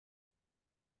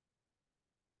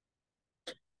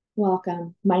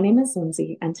Welcome. My name is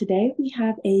Lindsay, and today we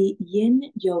have a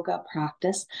Yin Yoga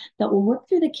practice that will work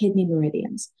through the kidney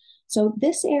meridians. So,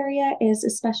 this area is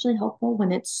especially helpful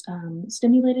when it's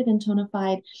stimulated and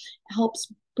tonified,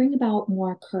 helps bring about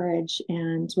more courage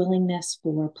and willingness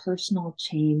for personal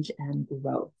change and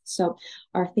growth. So,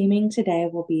 our theming today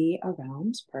will be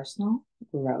around personal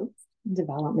growth,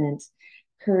 development,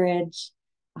 courage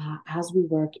as we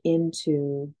work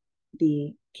into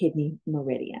the kidney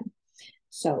meridian.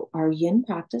 So our yin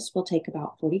practice will take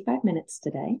about 45 minutes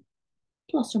today,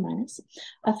 plus or minus.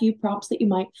 A few props that you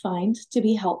might find to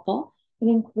be helpful and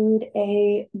include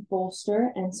a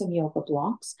bolster and some yoga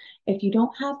blocks. If you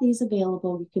don't have these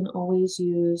available, you can always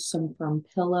use some firm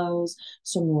pillows,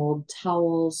 some rolled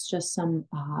towels, just something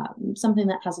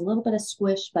that has a little bit of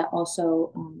squish, but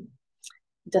also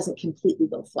doesn't completely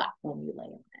go flat when you lay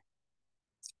on it.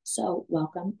 So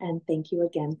welcome and thank you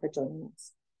again for joining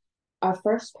us. Our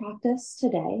first practice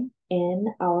today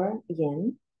in our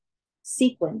yin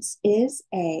sequence is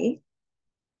a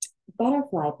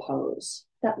butterfly pose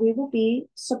that we will be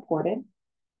supported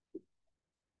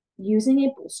using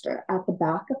a bolster at the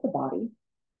back of the body.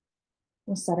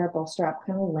 We'll set our bolster up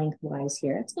kind of lengthwise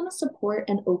here. It's going to support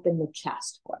and open the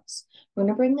chest for us. We're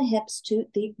going to bring the hips to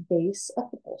the base of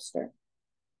the bolster.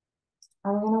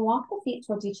 And we're going to walk the feet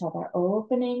towards each other,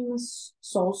 opening the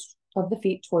soles of the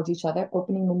feet towards each other,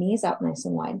 opening the knees out nice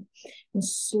and wide, and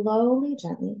slowly,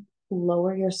 gently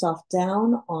lower yourself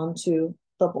down onto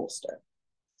the bolster.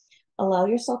 Allow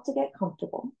yourself to get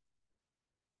comfortable.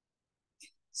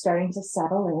 Starting to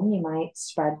settle in, you might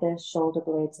spread the shoulder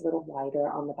blades a little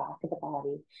wider on the back of the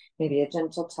body, maybe a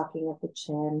gentle tucking of the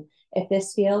chin. If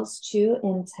this feels too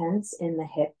intense in the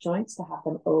hip joints to have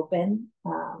them open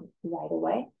right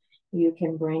away, you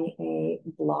can bring a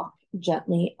block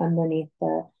gently underneath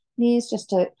the knees just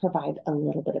to provide a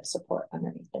little bit of support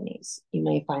underneath the knees. You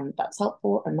may find that that's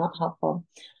helpful or not helpful,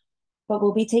 but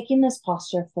we'll be taking this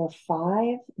posture for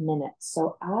 5 minutes.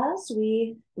 So as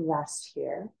we rest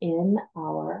here in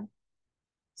our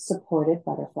supported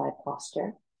butterfly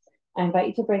posture, I invite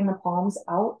you to bring the palms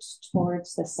out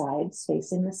towards the sides,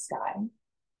 facing the sky,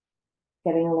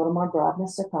 getting a little more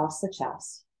broadness across the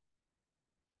chest.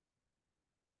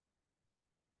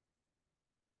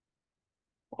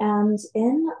 And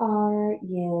in our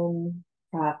yin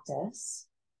practice,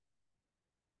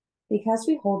 because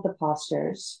we hold the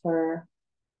postures for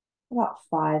about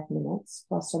 5 minutes,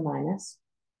 plus or minus,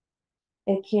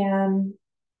 it can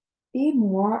be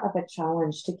more of a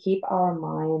challenge to keep our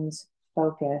mind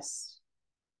focused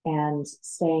and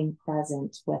staying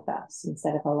present with us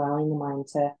instead of allowing the mind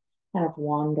to kind of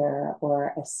wander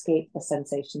or escape the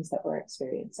sensations that we're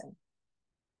experiencing.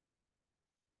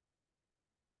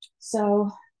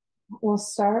 So we'll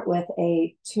start with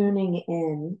a tuning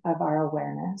in of our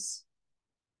awareness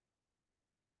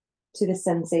to the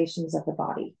sensations of the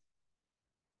body.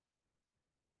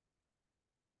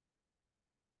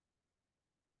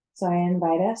 So I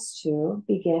invite us to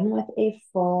begin with a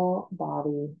full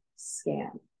body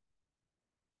scan.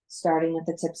 Starting at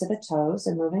the tips of the toes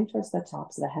and moving towards the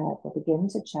tops of the head, we'll begin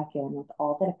to check in with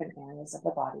all the different areas of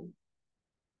the body.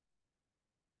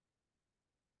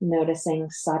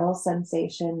 Noticing subtle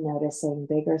sensation, noticing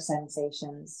bigger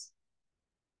sensations.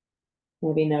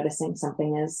 Maybe noticing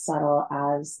something as subtle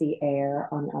as the air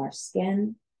on our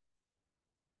skin.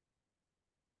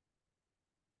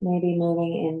 Maybe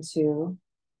moving into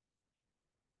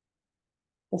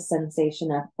the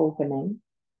sensation of opening,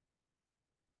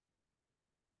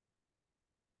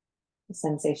 the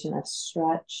sensation of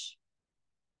stretch.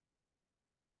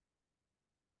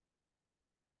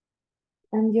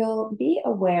 And you'll be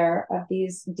aware of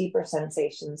these deeper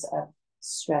sensations of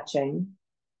stretching.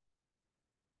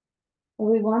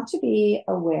 We want to be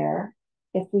aware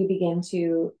if we begin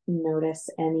to notice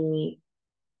any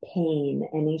pain,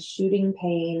 any shooting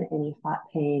pain, any hot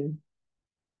pain,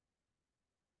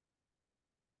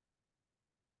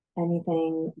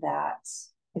 anything that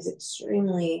is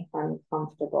extremely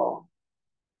uncomfortable.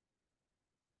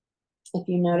 If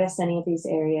you notice any of these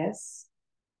areas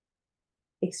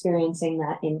experiencing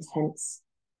that intense,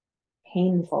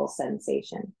 painful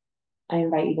sensation, I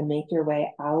invite you to make your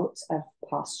way out of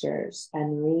postures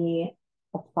and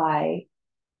reapply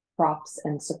props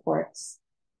and supports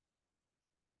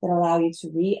that allow you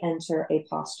to re-enter a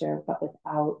posture, but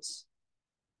without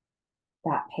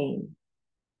that pain.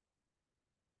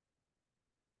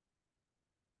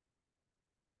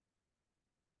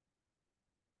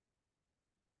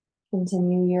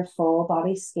 Continue your full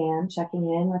body scan, checking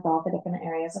in with all the different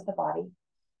areas of the body.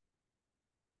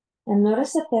 And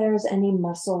notice if there's any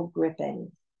muscle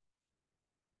gripping.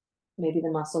 Maybe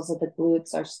the muscles of the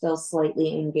glutes are still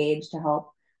slightly engaged to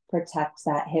help protect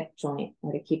that hip joint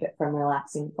or to keep it from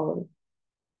relaxing fully.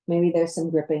 Maybe there's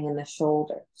some gripping in the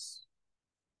shoulders.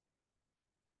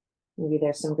 Maybe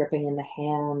there's some gripping in the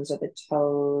hands or the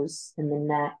toes, in the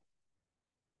neck,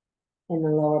 in the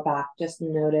lower back. Just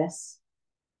notice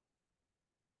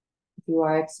if you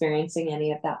are experiencing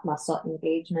any of that muscle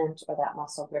engagement or that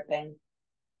muscle gripping.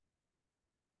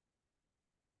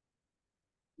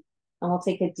 And we'll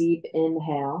take a deep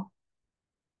inhale,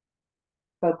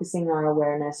 focusing our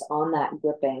awareness on that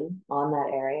gripping, on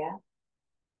that area.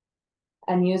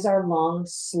 And use our long,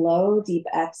 slow, deep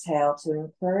exhale to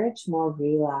encourage more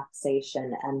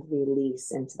relaxation and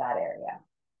release into that area.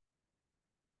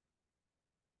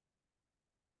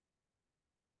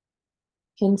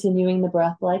 Continuing the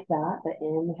breath like that, the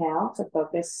inhale to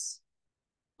focus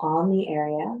on the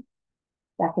area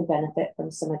that could benefit from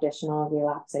some additional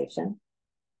relaxation.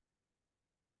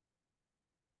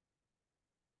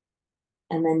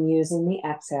 And then using the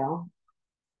exhale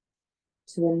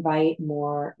to invite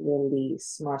more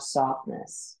release, more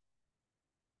softness.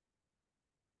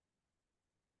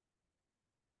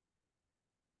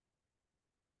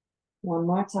 One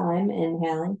more time,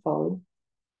 inhaling fully.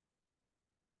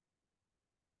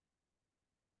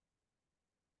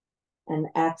 And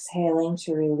exhaling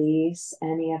to release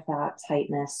any of that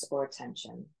tightness or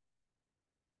tension.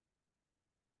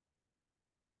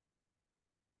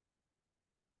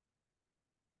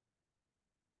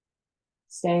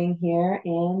 Staying here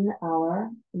in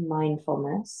our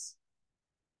mindfulness,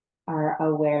 our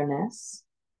awareness,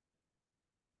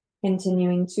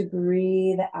 continuing to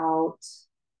breathe out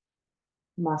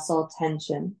muscle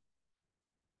tension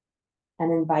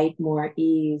and invite more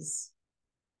ease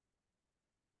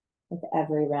with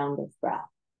every round of breath.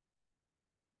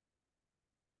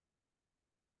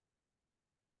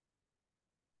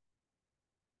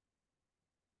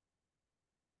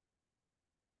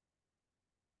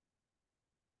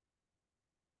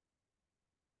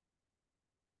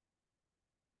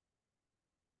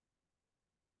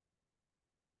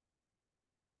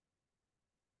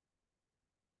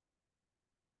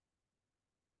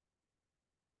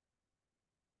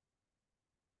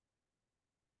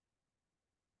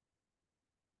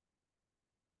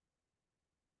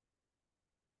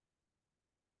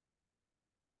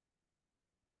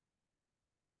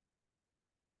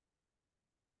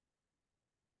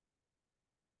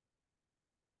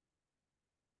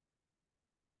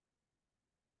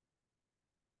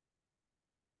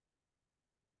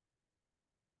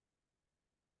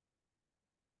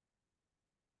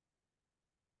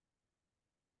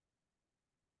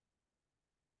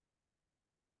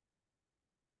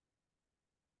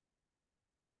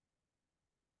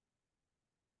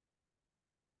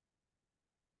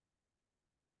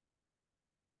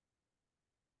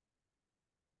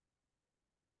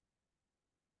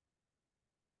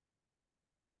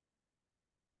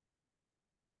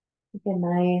 Take a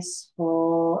nice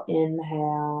full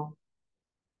inhale,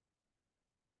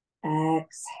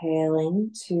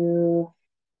 exhaling to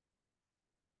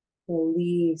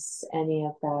release any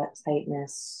of that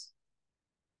tightness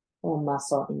or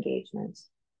muscle engagement.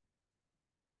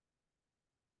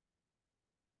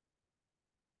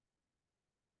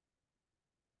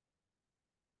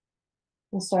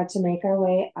 We'll start to make our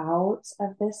way out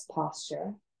of this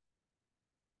posture.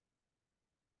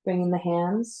 Bringing the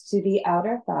hands to the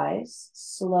outer thighs,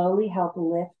 slowly help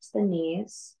lift the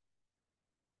knees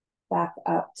back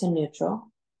up to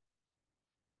neutral.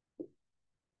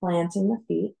 Planting the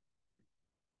feet.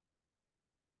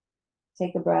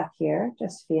 Take a breath here,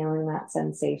 just feeling that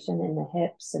sensation in the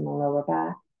hips and the lower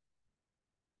back.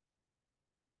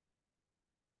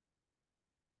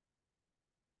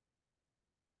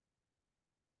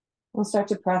 We'll start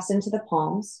to press into the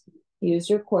palms.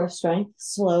 Use your core strength.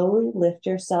 Slowly lift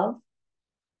yourself.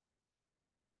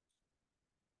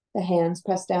 The hands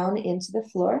press down into the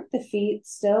floor. The feet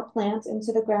still plant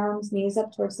into the ground, knees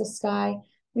up towards the sky.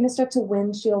 You're going to start to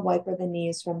windshield wiper the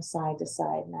knees from side to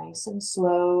side. Nice and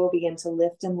slow. Begin to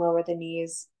lift and lower the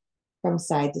knees from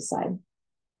side to side.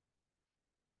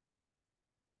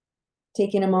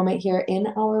 Taking a moment here in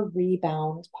our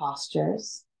rebound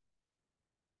postures.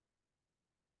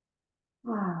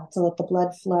 Wow, to let the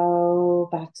blood flow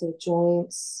back to the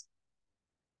joints.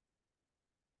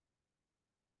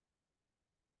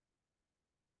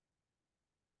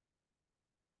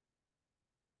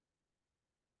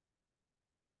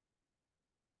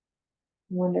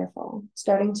 Wonderful.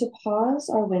 Starting to pause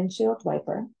our windshield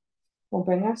wiper. We'll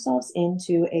bring ourselves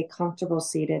into a comfortable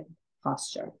seated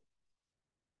posture.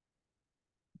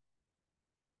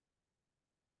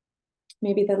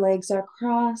 Maybe the legs are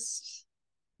crossed.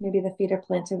 Maybe the feet are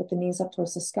planted with the knees up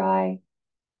towards the sky.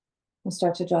 We'll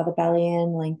start to draw the belly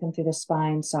in, lengthen through the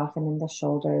spine, soften in the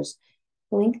shoulders.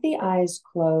 Blink the eyes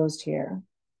closed here.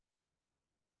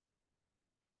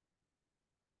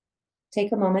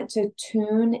 Take a moment to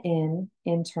tune in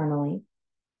internally.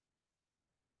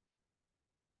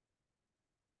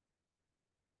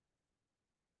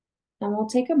 And we'll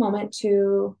take a moment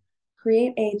to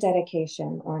create a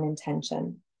dedication or an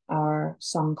intention, our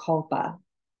sankalpa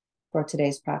for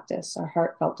today's practice, our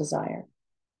heartfelt desire.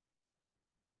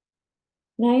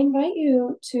 And I invite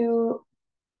you to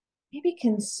maybe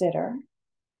consider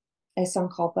a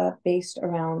sankalpa based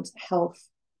around health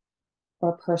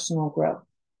or personal growth.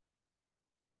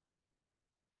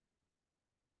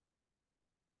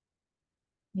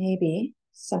 Maybe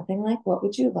something like, what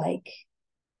would you like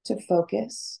to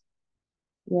focus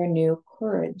your new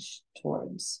courage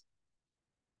towards?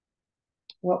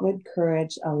 What would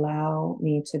courage allow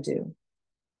me to do?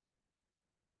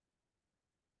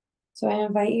 So I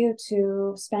invite you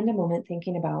to spend a moment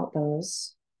thinking about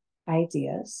those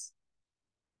ideas,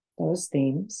 those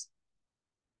themes,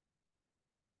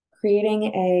 creating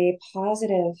a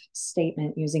positive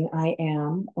statement using I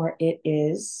am or it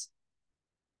is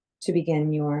to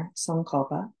begin your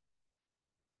sankalpa,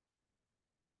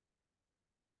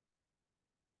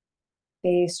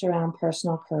 based around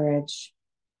personal courage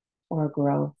or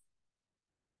growth.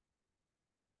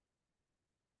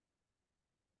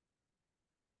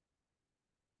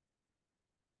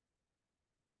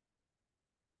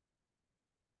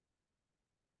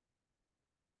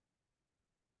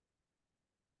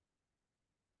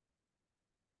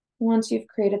 Once you've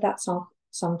created that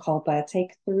sankalpa,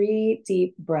 take 3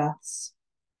 deep breaths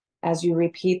as you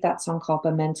repeat that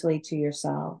sankalpa mentally to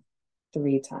yourself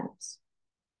 3 times.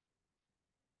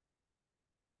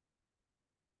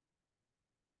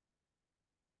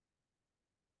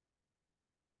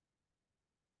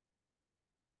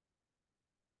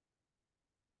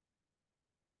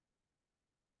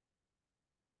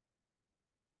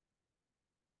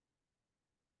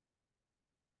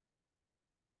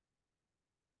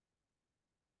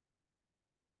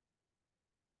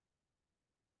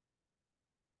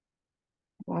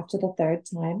 After the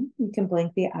 3rd time, you can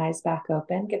blink the eyes back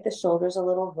open, give the shoulders a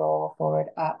little roll forward,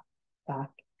 up, back,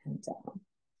 and down.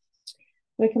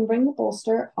 We can bring the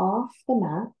bolster off the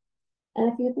mat.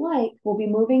 And if you'd like, we'll be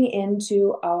moving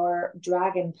into our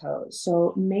dragon pose.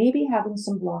 So maybe having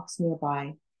some blocks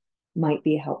nearby might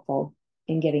be helpful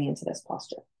in getting into this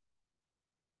posture.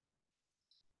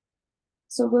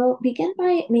 So we'll begin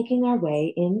by making our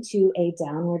way into a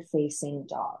downward facing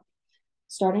dog.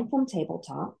 Starting from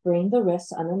tabletop, bring the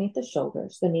wrists underneath the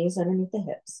shoulders, the knees underneath the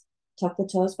hips. Tuck the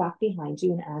toes back behind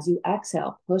you, and as you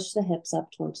exhale, push the hips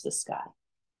up towards the sky.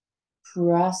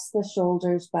 Press the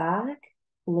shoulders back,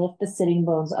 lift the sitting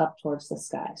bones up towards the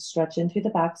sky. Stretch in through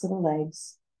the backs of the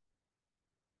legs.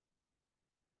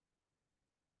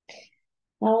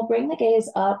 Now we'll bring the gaze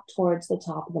up towards the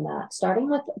top of the mat, starting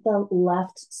with the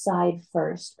left side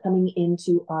first, coming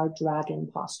into our dragon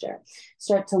posture.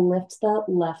 Start to lift the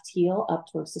left heel up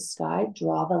towards the sky,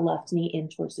 draw the left knee in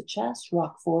towards the chest,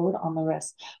 rock forward on the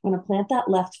wrist. We're going to plant that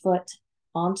left foot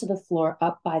onto the floor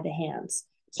up by the hands.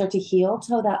 Start to heel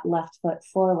toe that left foot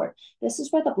forward. This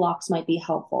is where the blocks might be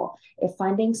helpful. If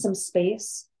finding some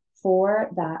space for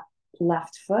that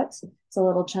left foot, it's a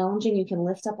little challenging, you can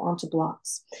lift up onto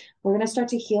blocks. We're going to start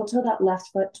to heel toe that left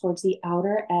foot towards the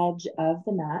outer edge of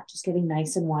the mat, just getting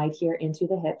nice and wide here in through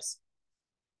the hips.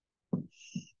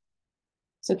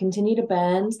 So continue to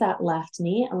bend that left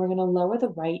knee, and we're going to lower the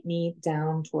right knee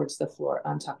down towards the floor,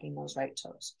 untucking those right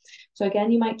toes. So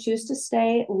again, you might choose to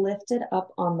stay lifted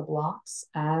up on the blocks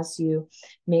as you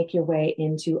make your way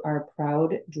into our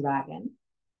proud dragon.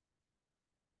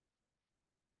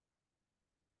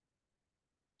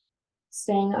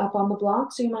 Staying up on the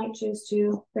blocks, so you might choose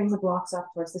to bring the blocks up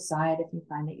towards the side if you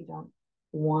find that you don't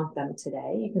want them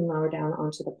today. You can lower down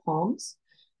onto the palms,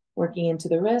 working into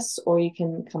the wrists, or you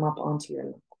can come up onto your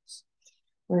knuckles.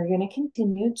 We're going to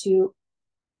continue to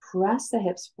press the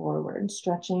hips forward,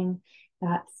 stretching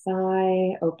that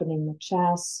thigh, opening the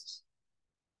chest.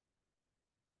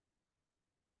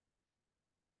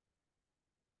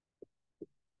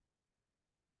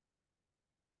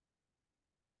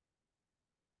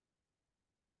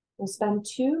 We'll spend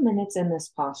 2 minutes in this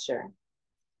posture.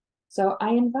 So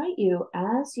I invite you,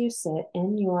 as you sit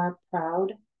in your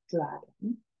proud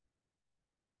dragon,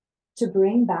 to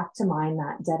bring back to mind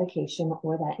that dedication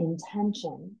or that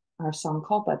intention, our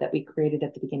sankalpa that we created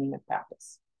at the beginning of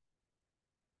practice.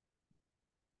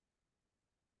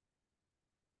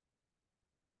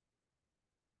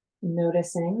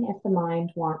 Noticing if the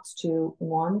mind wants to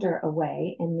wander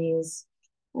away in these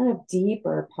kind of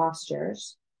deeper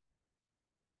postures.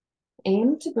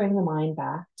 Aim to bring the mind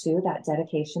back to that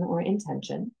dedication or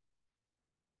intention,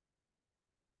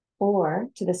 or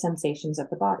to the sensations of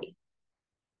the body.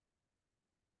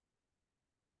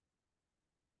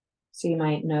 So you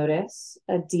might notice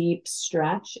a deep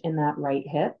stretch in that right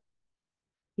hip.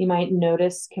 You might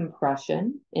notice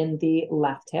compression in the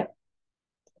left hip.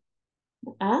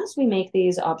 As we make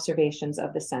these observations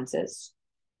of the senses,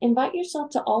 invite yourself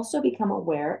to also become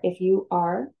aware if you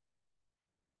are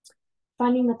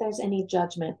finding that there's any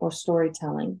judgment or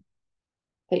storytelling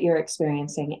that you're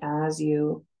experiencing as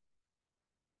you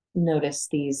notice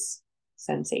these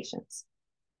sensations.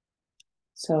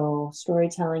 So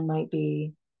storytelling might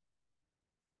be,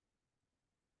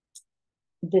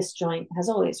 this joint has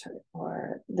always hurt,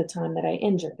 or the time that I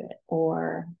injured it,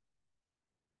 or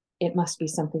it must be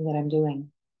something that I'm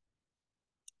doing.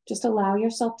 Just allow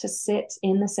yourself to sit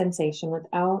in the sensation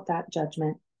without that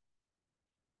judgment,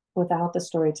 without the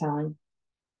storytelling.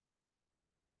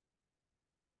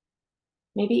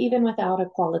 Maybe even without a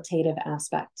qualitative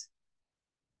aspect.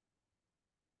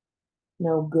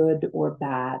 No good or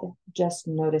bad, just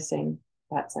noticing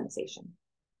that sensation.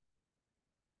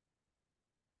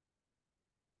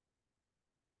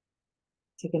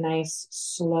 Take a nice,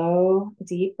 slow,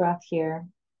 deep breath here.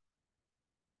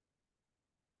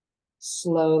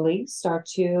 Slowly start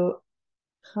to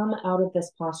come out of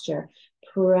this posture,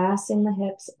 pressing the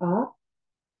hips up.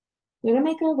 We're going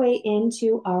to make our way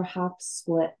into our half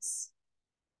splits.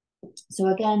 So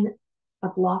again, a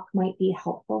block might be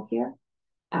helpful here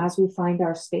as we find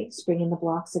our space, bringing the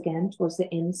blocks again towards the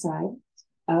inside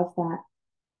of that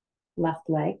left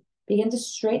leg. Begin to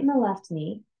straighten the left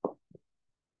knee.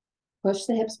 Push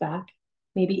the hips back.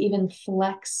 Maybe even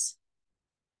flex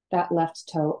that left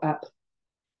toe up.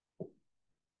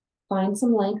 Find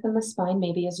some length in the spine,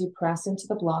 maybe as you press into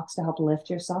the blocks to help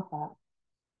lift yourself up.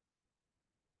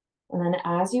 And then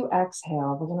as you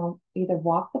exhale, we're going to either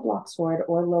walk the blocks forward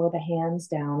or lower the hands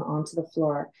down onto the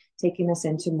floor, taking us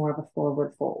into more of a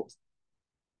forward fold.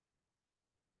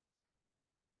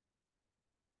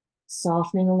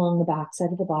 Softening along the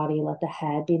backside of the body, let the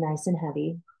head be nice and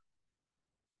heavy.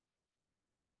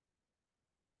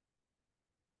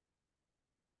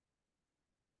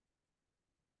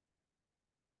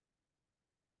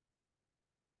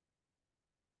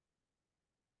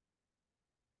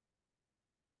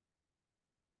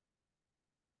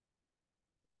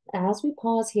 As we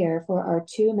pause here for our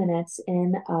 2 minutes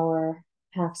in our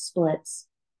half splits,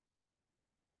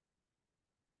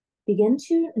 begin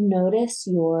to notice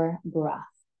your breath.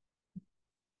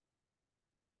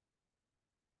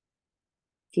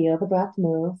 Feel the breath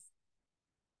move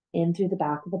in through the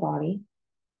back of the body.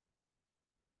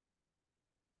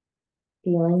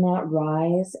 Feeling that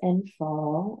rise and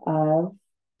fall of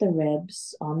the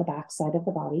ribs on the back side of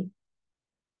the body.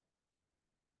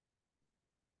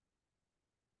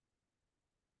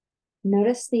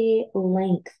 Notice the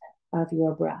length of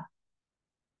your breath.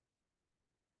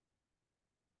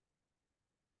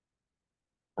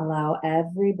 Allow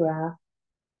every breath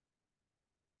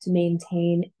to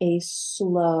maintain a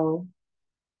slow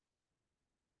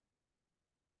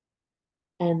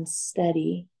and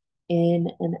steady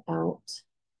in and out.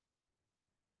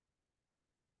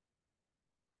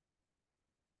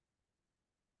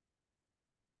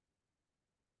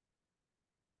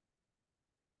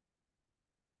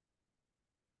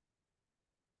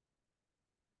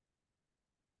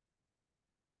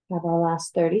 Have our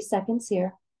last 30 seconds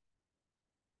here.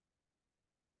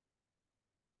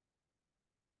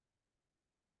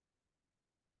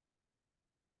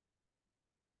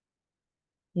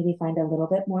 Maybe find a little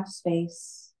bit more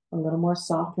space, a little more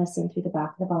softness in through the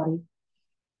back of the body.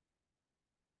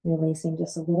 Releasing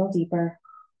just a little deeper.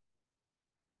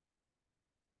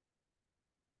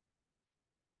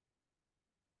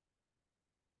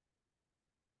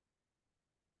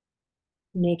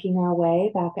 Making our way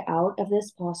back out of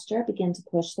this posture, begin to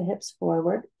push the hips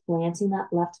forward, planting that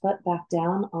left foot back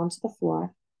down onto the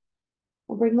floor.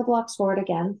 We'll bring the blocks forward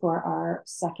again for our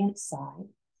second side.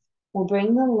 We'll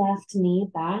bring the left knee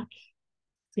back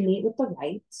to meet with the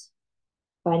right,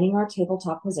 finding our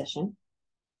tabletop position.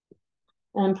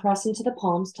 And press into the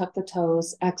palms, tuck the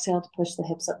toes, exhale to push the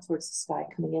hips up towards the sky,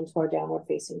 coming into our downward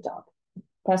facing dog.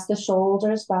 Press the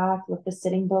shoulders back, lift the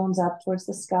sitting bones up towards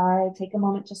the sky. Take a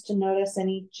moment just to notice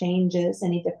any changes,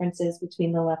 any differences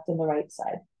between the left and the right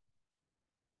side.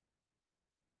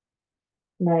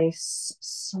 Nice,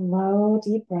 slow,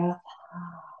 deep breath.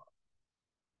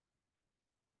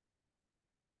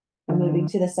 And moving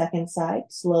to the second side,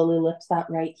 slowly lift that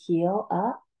right heel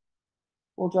up.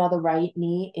 We'll draw the right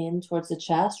knee in towards the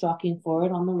chest, rocking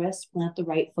forward on the wrist. Plant the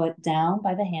right foot down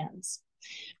by the hands.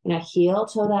 We're going to heel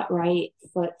toe that right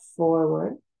foot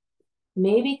forward,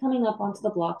 maybe coming up onto the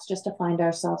blocks just to find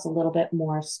ourselves a little bit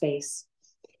more space.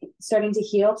 Starting to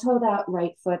heel toe that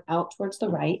right foot out towards the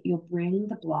right, you'll bring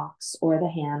the blocks or the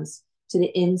hands to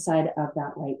the inside of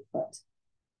that right foot.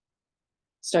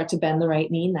 Start to bend the right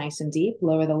knee nice and deep.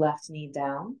 Lower the left knee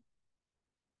down.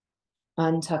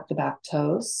 Untuck the back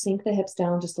toes. Sink the hips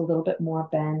down just a little bit more.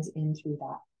 Bend in through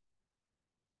that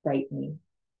right knee.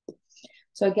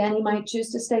 So again, you might choose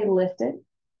to stay lifted,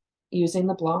 using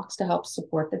the blocks to help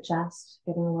support the chest,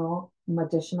 getting a little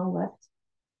additional lift.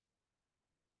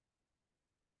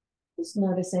 Just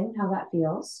noticing how that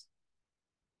feels.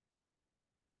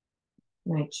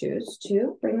 Might choose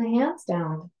to bring the hands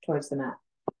down towards the mat.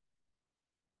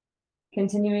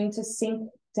 Continuing to sink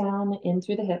down in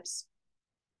through the hips.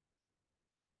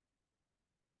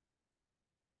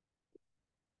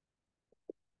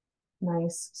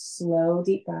 Nice, slow,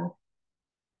 deep breath.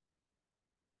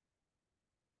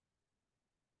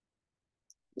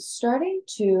 Starting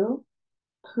to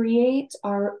create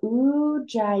our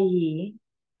Ujjayi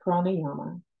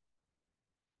pranayama.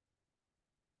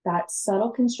 That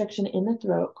subtle constriction in the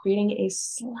throat, creating a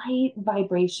slight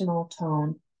vibrational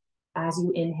tone as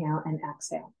you inhale and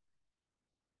exhale.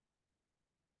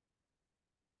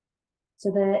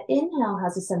 So the inhale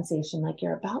has a sensation like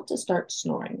you're about to start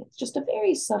snoring. It's just a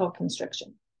very subtle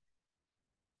constriction.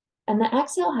 And the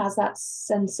exhale has that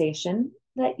sensation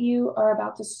that you are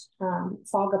about to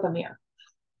fog up a mirror,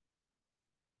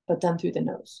 but done through the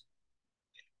nose.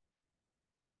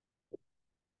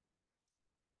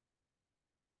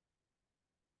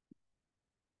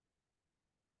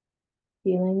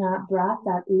 Feeling that breath,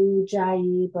 that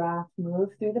Ujjayi breath move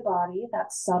through the body,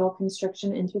 that subtle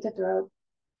constriction into the throat.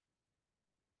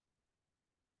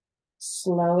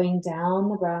 Slowing down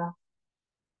the breath.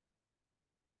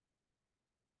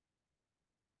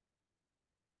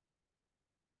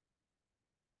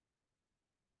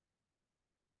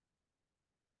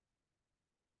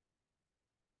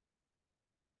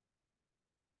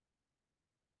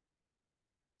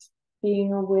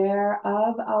 Being aware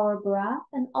of our breath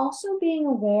and also being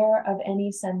aware of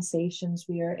any sensations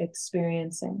we are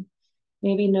experiencing.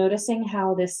 Maybe noticing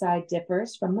how this side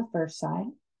differs from the first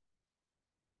side.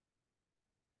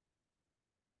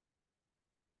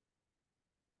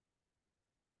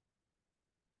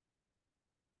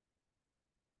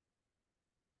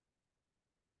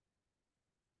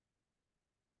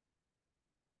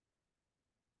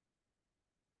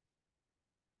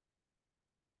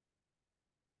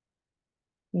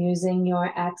 Using your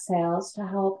exhales to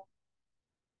help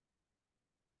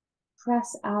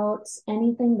press out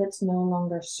anything that's no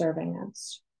longer serving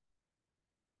us.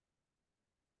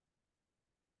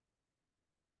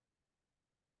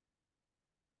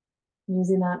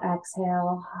 Using that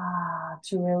exhale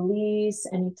to release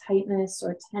any tightness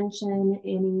or tension,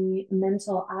 any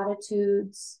mental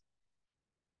attitudes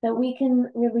that we can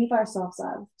relieve ourselves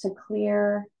of to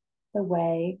clear the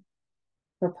way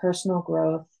for personal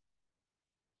growth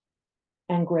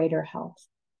and greater health.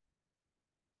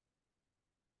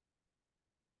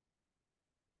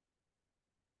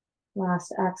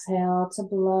 Last exhale to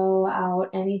blow out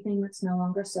anything that's no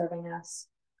longer serving us.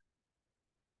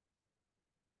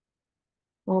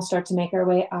 We'll start to make our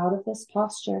way out of this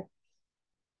posture.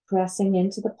 Pressing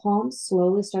into the palms,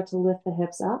 slowly start to lift the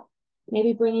hips up.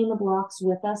 Maybe bringing the blocks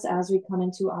with us as we come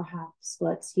into our half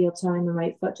splits. Heel toeing the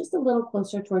right foot just a little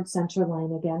closer towards center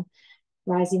line again.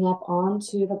 Rising up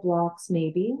onto the blocks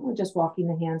maybe, or just walking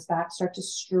the hands back. Start to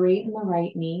straighten the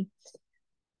right knee.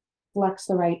 Flex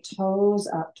the right toes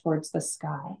up towards the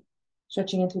sky.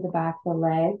 Stretching into the back of the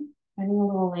leg. Finding a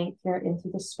little length here into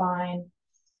the spine.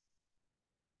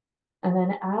 And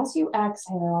then as you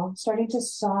exhale, starting to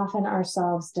soften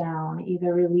ourselves down,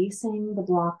 either releasing the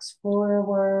blocks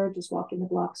forward, just walking the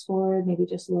blocks forward, maybe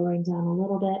just lowering down a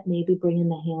little bit, maybe bringing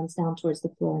the hands down towards the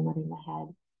floor and letting the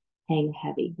head hang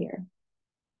heavy here.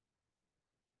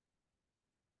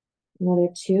 Another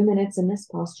 2 minutes in this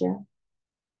posture.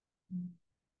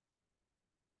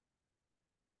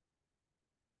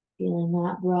 Feeling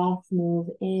that breath move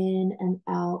in and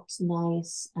out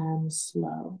nice and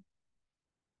slow.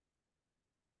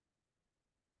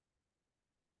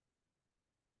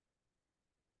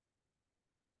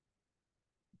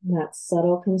 That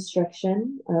subtle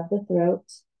constriction of the throat,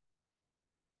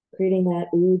 creating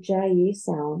that Ujjayi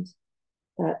sound,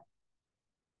 that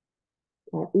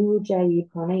Ujjayi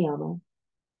pranayama.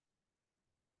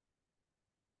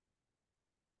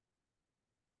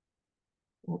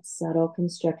 That subtle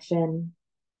constriction.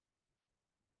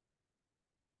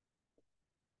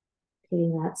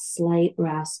 Getting that slight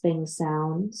rasping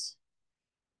sound.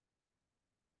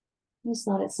 I just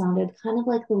thought it sounded kind of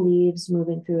like the leaves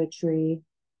moving through a tree,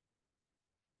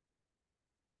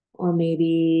 or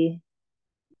maybe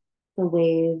the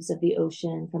waves of the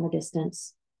ocean from a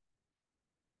distance.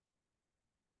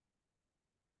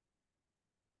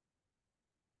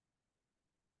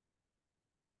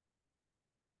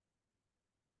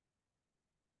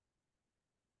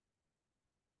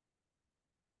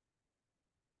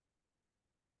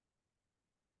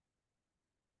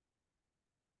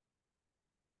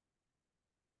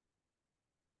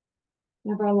 We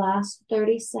have our last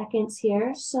 30 seconds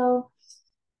here. So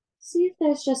see if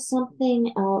there's just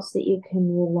something else that you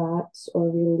can relax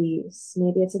or release.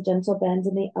 Maybe it's a gentle bend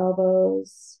in the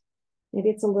elbows.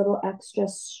 Maybe it's a little extra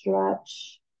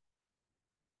stretch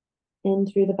in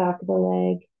through the back of the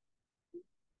leg.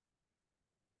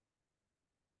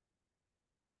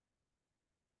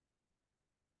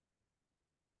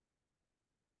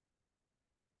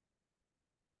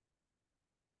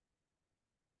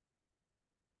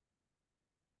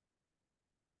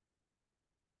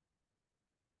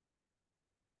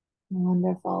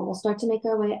 Wonderful. We'll start to make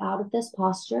our way out of this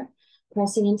posture,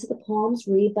 pressing into the palms,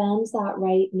 rebend that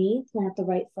right knee, plant the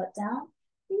right foot down,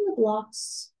 bring the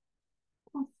blocks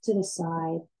off to the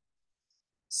side.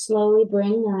 Slowly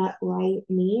bring that right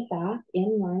knee back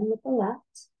in line with the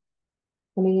left,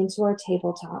 coming into our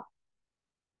tabletop.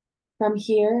 From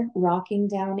here, rocking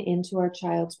down into our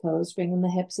child's pose, bringing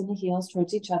the hips and the heels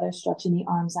towards each other, stretching the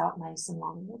arms out nice and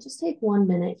long. We'll just take 1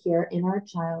 minute here in our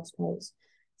child's pose,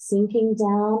 sinking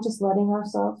down, just letting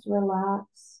ourselves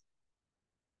relax.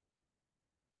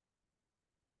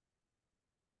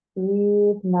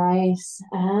 Breathe nice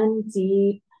and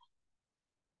deep,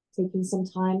 taking some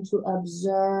time to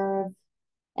observe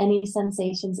any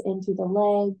sensations in through the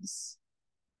legs,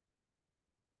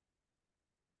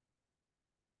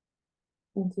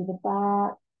 into the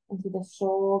back, into the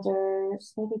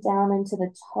shoulders, maybe down into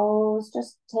the toes,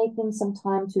 just taking some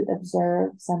time to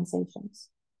observe sensations.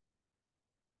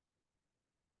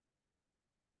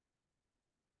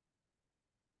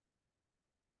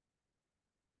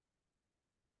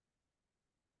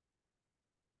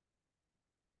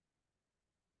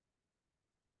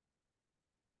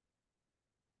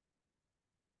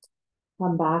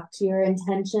 Come back to your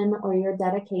intention or your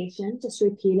dedication. Just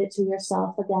repeat it to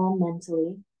yourself again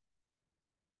mentally.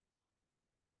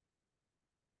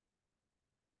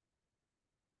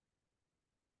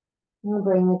 Now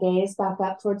bring the gaze back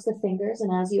up towards the fingers,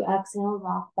 and as you exhale,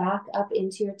 rock back up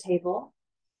into your table.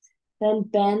 Then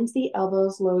bend the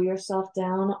elbows, lower yourself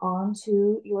down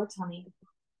onto your tummy.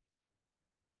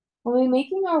 We'll be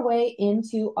making our way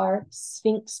into our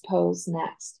Sphinx pose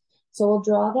next. So we'll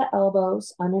draw the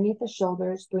elbows underneath the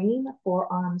shoulders, bringing the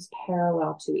forearms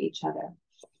parallel to each other.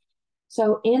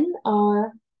 So in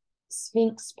our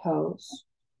Sphinx pose,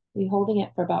 we're holding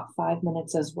it for about 5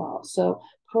 minutes as well. So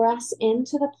press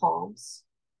into the palms,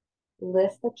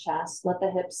 lift the chest, let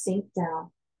the hips sink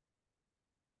down.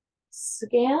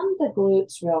 Scan the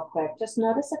glutes real quick. Just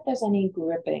notice if there's any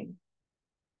gripping,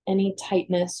 any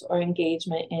tightness or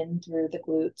engagement in through the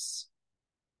glutes.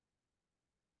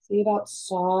 See about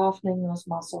softening those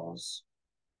muscles.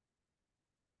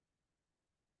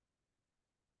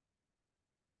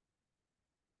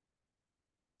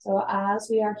 So as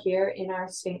we are here in our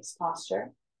Sphinx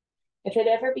posture, if it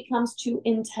ever becomes too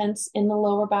intense in the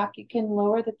lower back, you can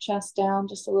lower the chest down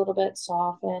just a little bit,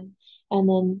 soften, and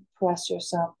then press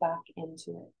yourself back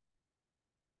into it.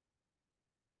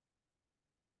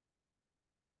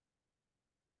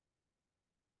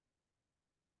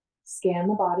 Scan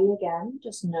the body again,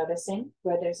 just noticing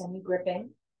where there's any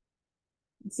gripping.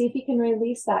 And see if you can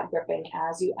release that gripping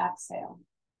as you exhale.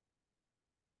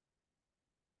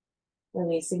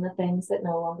 Releasing the things that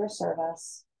no longer serve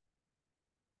us.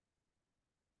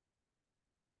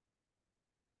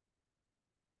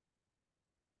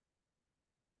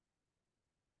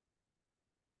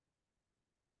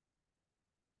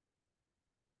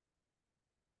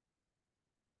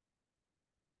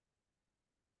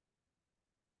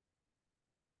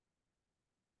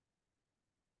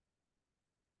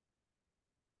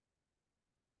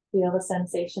 Feel the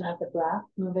sensation of the breath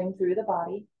moving through the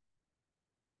body.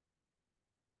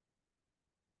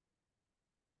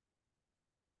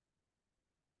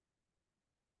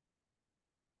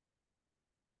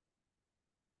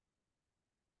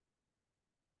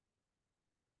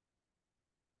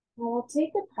 Now we'll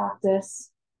take the practice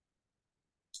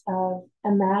of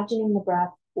imagining the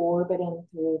breath orbiting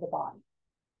through the body.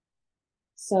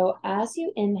 So as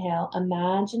you inhale,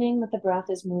 imagining that the breath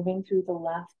is moving through the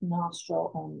left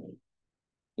nostril only.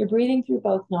 You're breathing through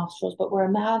both nostrils, but we're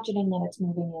imagining that it's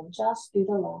moving in just through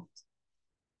the left,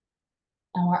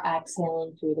 and we're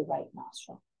exhaling through the right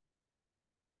nostril.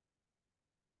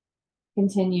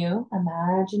 Continue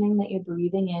imagining that you're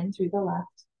breathing in through the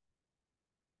left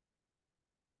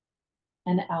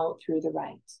and out through the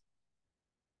right.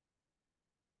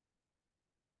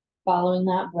 Following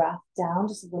that breath down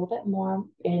just a little bit more,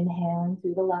 inhaling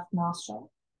through the left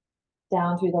nostril,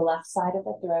 down through the left side of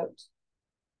the throat,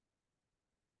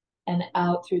 and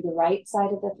out through the right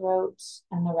side of the throat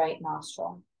and the right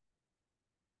nostril.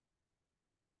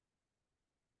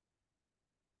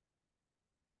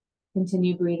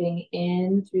 Continue breathing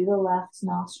in through the left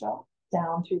nostril,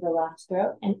 down through the left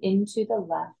throat, and into the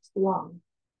left lung.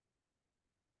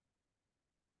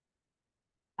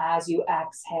 As you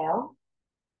exhale,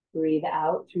 breathe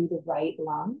out through the right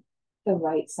lung, the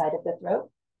right side of the throat,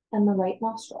 and the right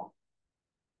nostril.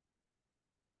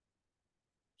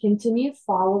 Continue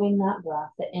following that breath,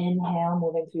 the inhale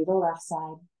moving through the left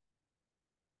side,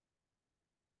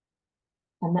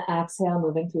 and the exhale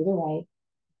moving through the right.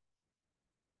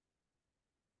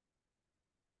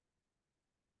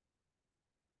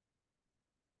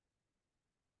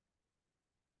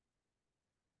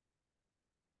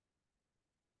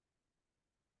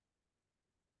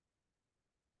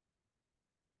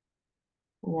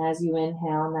 And as you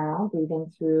inhale now, breathing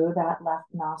through that left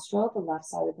nostril, the left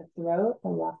side of the throat, the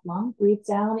left lung, breathe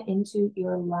down into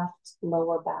your left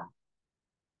lower back.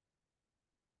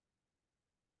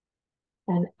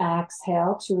 And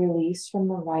exhale to release from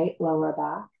the right lower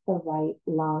back, the right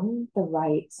lung, the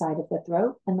right side of the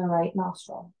throat, and the right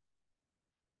nostril.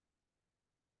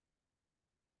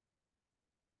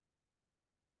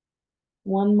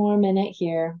 One more minute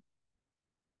here.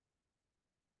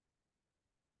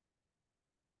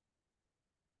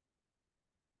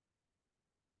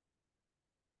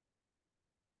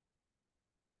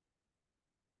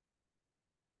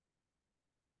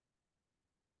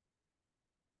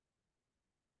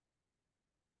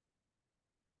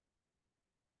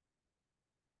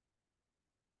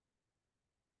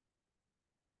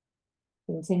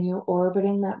 Continue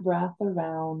orbiting that breath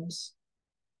around,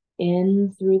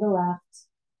 in through the left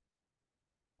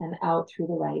and out through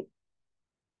the right.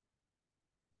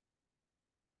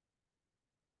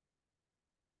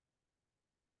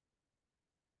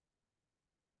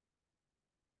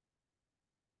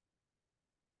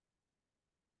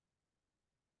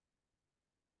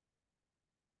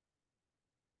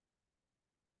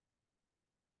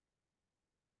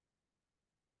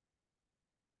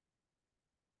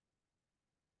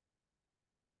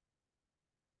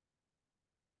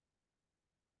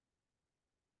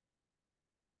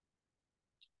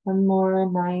 One more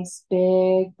nice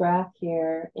big breath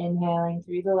here, inhaling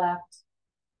through the left,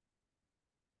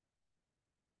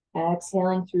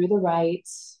 exhaling through the right.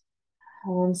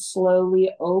 And then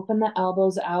slowly open the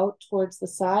elbows out towards the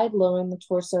side, lowering the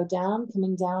torso down,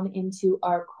 coming down into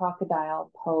our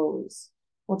crocodile pose.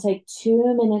 We'll take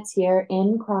 2 minutes here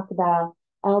in crocodile.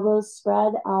 Elbows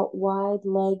spread out wide,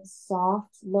 legs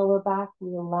soft, lower back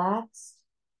relaxed.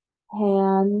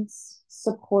 Hands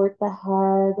support the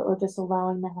head or just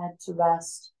allowing the head to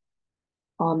rest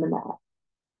on the mat.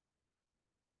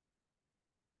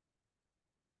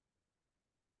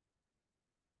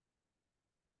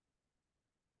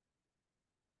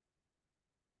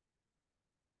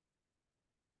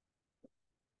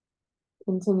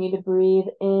 Continue to breathe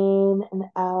in and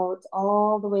out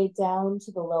all the way down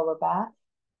to the lower back.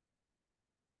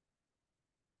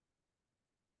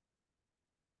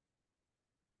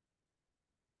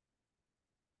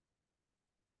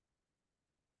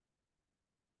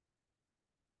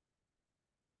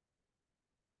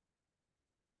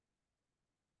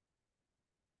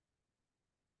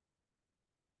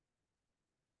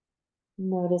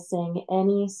 Noticing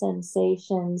any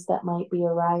sensations that might be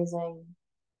arising.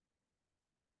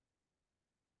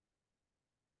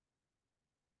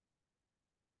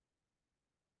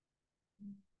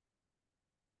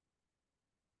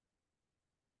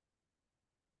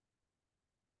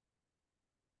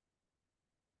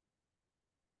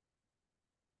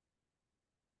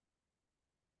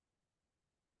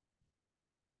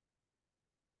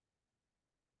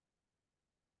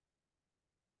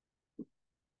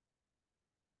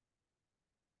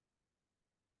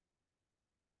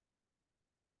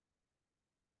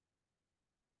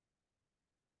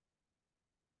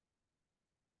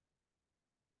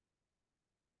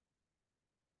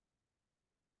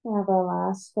 We have our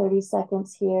last 30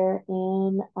 seconds here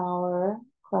in our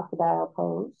crocodile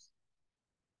pose.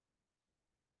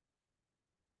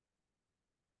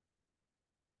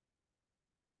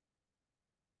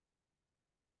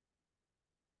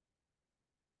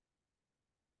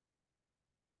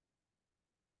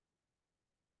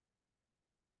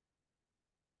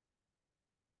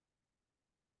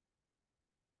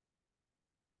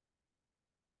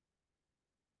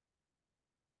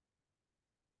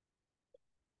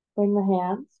 Bring the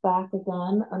hands back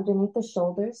again underneath the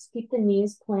shoulders. Keep the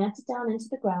knees planted down into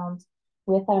the ground.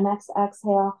 With our next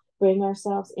exhale, bring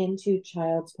ourselves into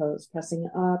child's pose, pressing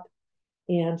up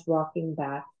and rocking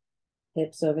back,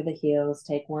 hips over the heels.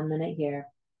 Take 1 minute here.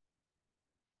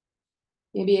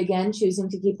 Maybe again, choosing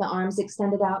to keep the arms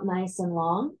extended out nice and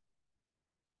long.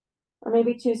 Or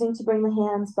maybe choosing to bring the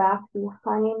hands back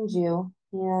behind you,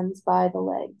 hands by the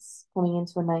legs, coming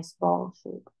into a nice ball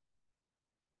shape.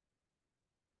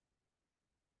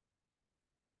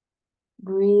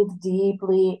 Breathe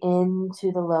deeply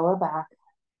into the lower back.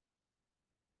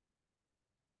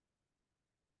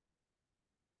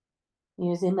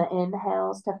 Using the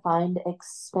inhales to find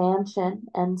expansion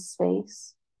and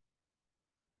space.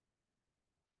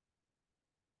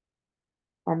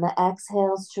 And the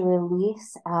exhales to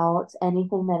release out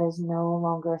anything that is no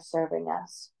longer serving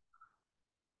us.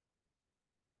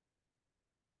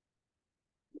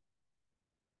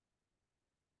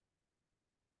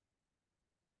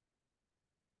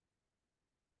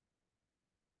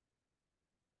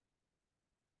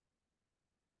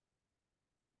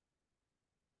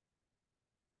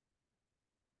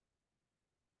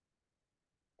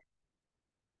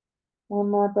 One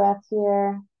more breath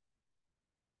here.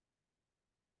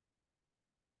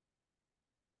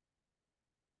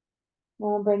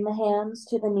 We'll bring the hands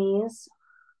to the knees,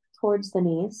 towards the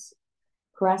knees.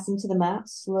 Press into the mat,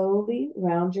 slowly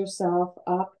round yourself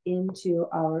up into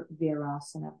our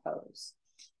Virasana pose.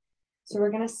 So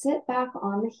we're going to sit back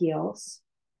on the heels.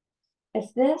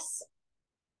 If this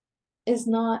is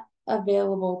not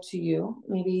available to you,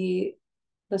 maybe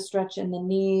the stretch in the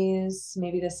knees,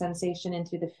 maybe the sensation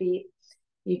into the feet,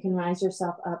 you can rise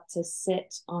yourself up to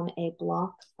sit on a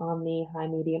block on the high,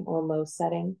 medium, or low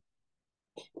setting,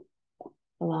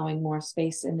 allowing more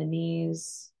space in the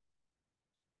knees,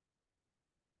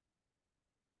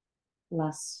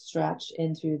 less stretch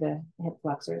in through the hip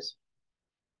flexors.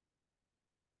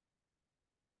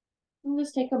 And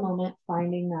just take a moment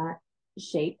finding that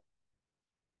shape.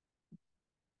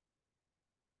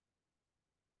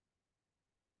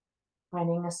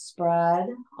 Finding a spread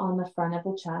on the front of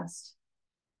the chest.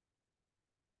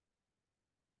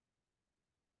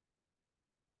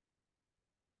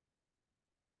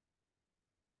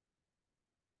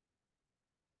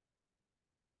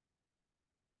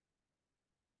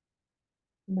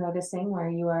 Noticing where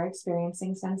you are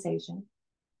experiencing sensation.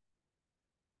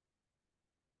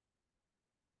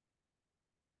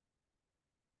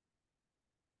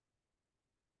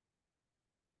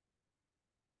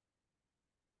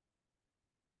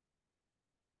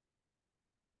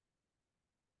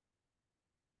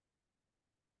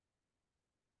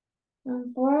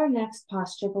 And for our next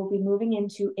posture, we'll be moving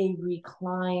into a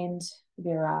reclined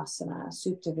Virasana,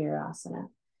 Supta Virasana.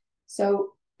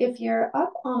 So if you're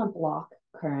up on a block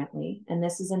currently, and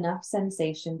this is enough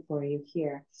sensation for you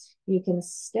here, you can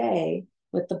stay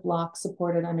with the block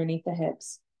supported underneath the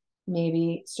hips,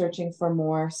 maybe searching for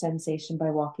more sensation by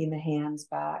walking the hands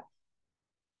back,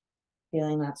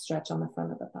 feeling that stretch on the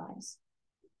front of the thighs.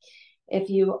 If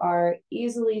you are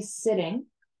easily sitting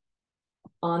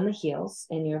on the heels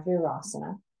in your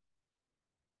Virasana,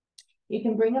 you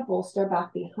can bring a bolster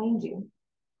back behind you.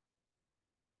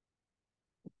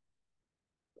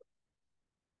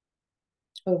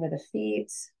 Over the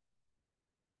feet,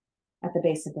 at the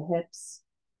base of the hips,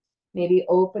 maybe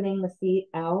opening the feet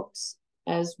out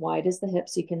as wide as the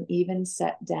hips. You can even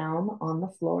set down on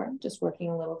the floor, just working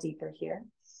a little deeper here.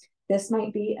 This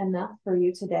might be enough for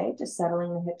you today, just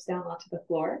settling the hips down onto the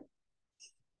floor.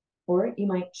 Or you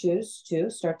might choose to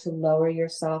start to lower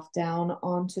yourself down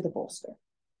onto the bolster.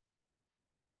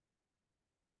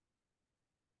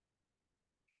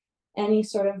 Any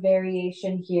sort of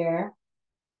variation here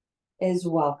is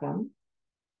welcome.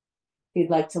 If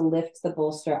you'd like to lift the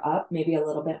bolster up, maybe a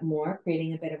little bit more,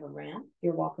 creating a bit of a ramp,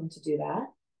 you're welcome to do that.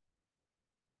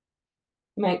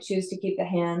 You might choose to keep the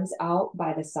hands out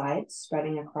by the sides,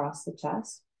 spreading across the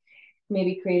chest,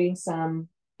 maybe creating some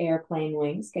airplane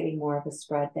wings, getting more of a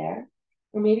spread there.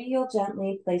 Or maybe you'll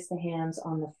gently place the hands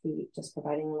on the feet, just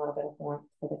providing a little bit of warmth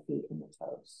for the feet and the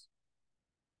toes.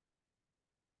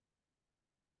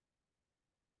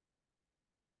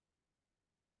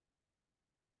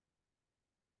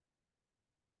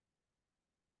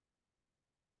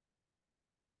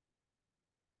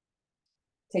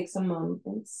 Take some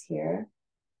moments here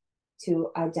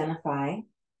to identify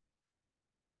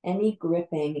any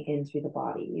gripping in through the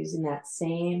body, using that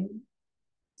same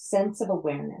sense of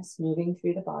awareness, moving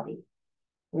through the body,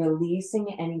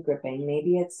 releasing any gripping.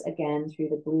 Maybe it's again through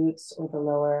the glutes or the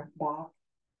lower back.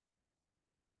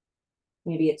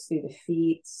 Maybe it's through the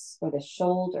feet or the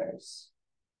shoulders.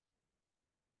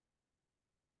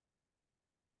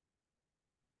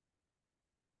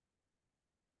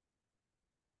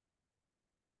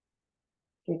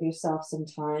 Give yourself some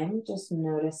time just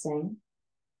noticing.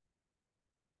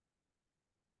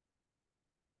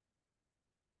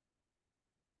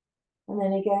 And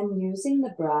then again, using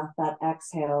the breath, that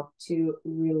exhale, to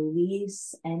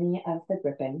release any of the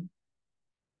gripping.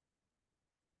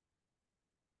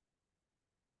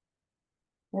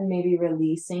 And maybe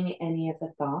releasing any of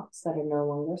the thoughts that are no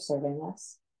longer serving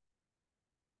us.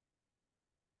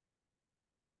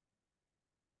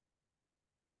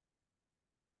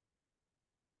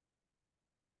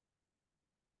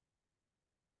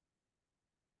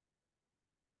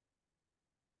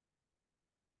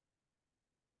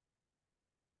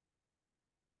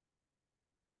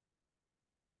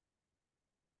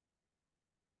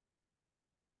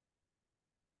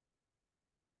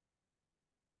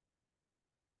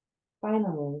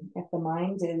 Finally, if the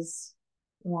mind is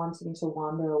wanting to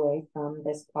wander away from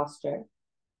this posture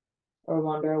or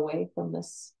wander away from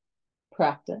this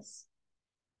practice,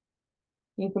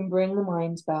 you can bring the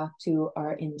mind back to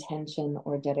our intention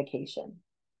or dedication.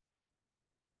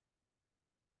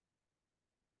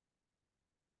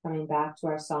 Coming back to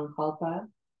our sankalpa,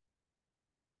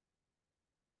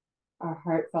 our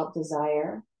heartfelt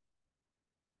desire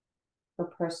for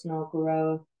personal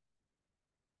growth,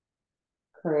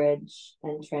 courage,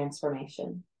 and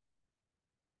transformation.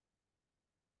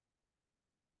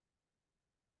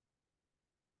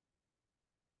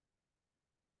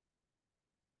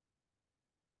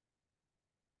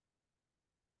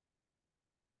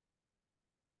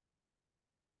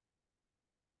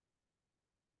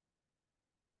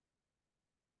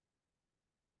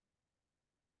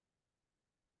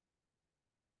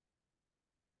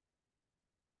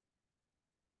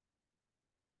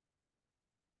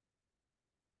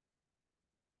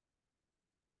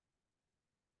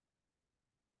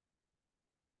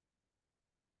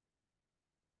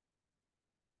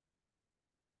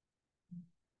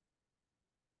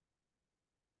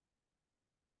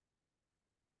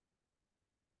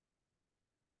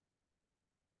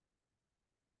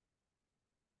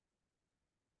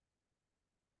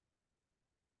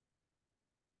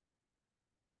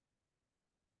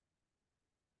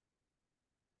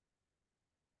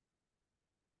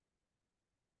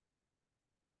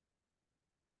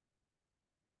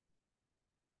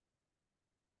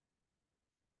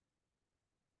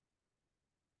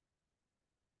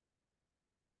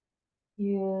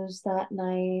 Use that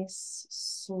nice,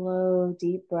 slow,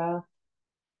 deep breath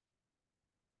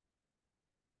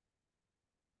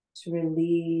to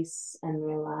release and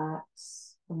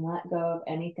relax and let go of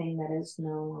anything that is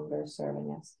no longer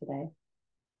serving us today.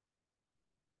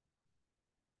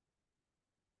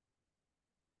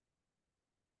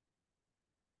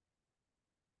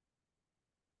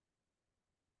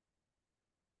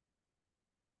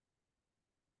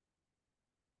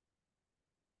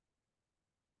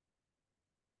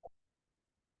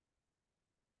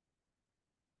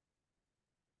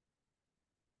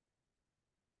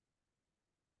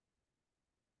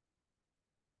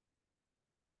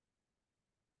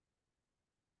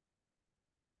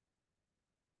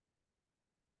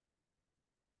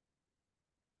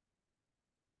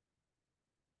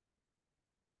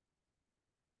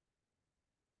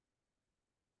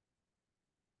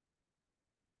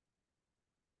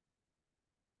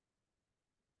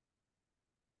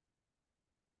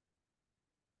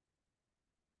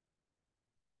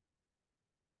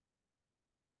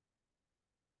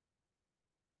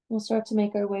 We'll start to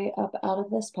make our way up out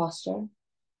of this posture,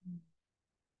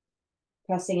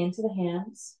 pressing into the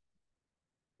hands.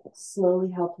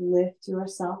 Slowly help lift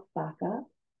yourself back up.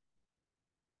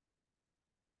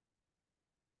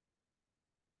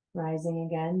 Rising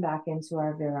again back into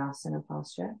our Virasana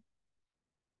posture.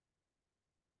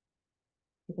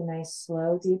 Take a nice,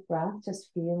 slow, deep breath, just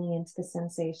feeling into the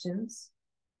sensations.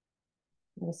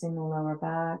 Noticing the lower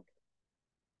back,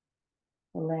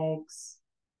 the legs,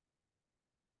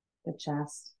 the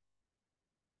chest.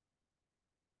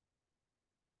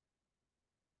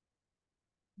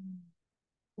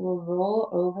 We'll roll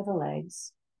over the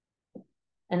legs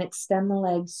and extend the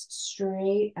legs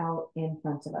straight out in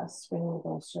front of us. Bring the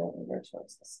bolster over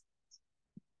towards us.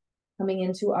 Coming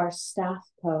into our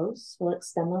staff pose, we'll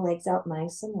extend the legs out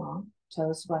nice and long,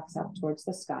 toes flex out towards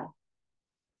the sky.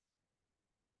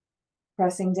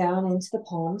 Pressing down into the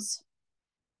palms,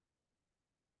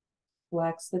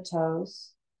 flex the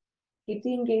toes. Keep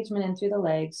the engagement in through the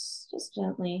legs, just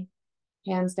gently.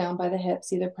 Hands down by the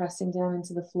hips, either pressing down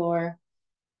into the floor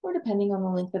or depending on the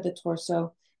length of the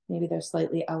torso, maybe they're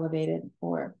slightly elevated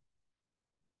or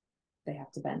they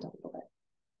have to bend a little bit.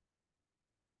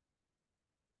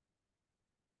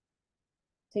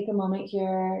 Take a moment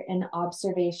here in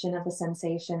observation of the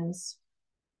sensations.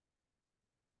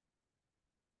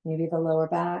 Maybe the lower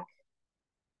back,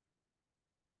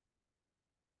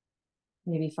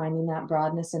 maybe finding that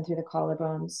broadness in through the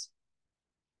collarbones,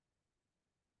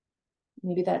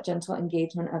 maybe that gentle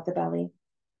engagement of the belly.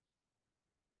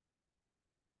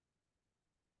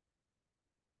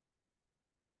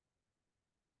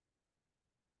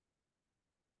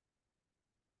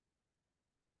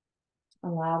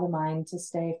 Allow the mind to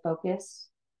stay focused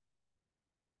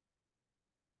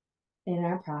in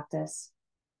our practice,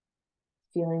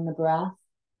 feeling the breath,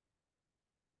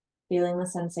 feeling the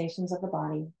sensations of the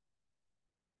body,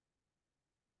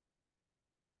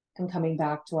 and coming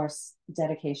back to our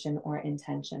dedication or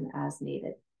intention as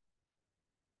needed.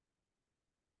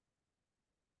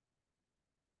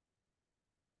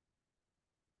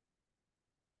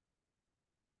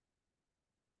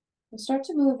 We'll start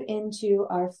to move into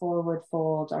our forward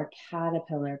fold, our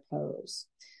caterpillar pose.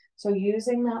 So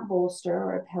using that bolster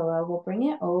or a pillow, we'll bring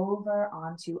it over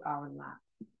onto our lap.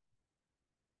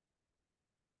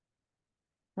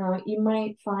 You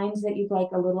might find that you'd like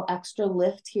a little extra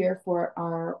lift here for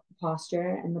our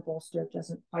posture, and the bolster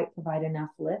doesn't quite provide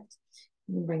enough lift.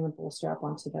 You can bring the bolster up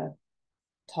onto the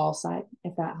tall side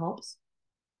if that helps.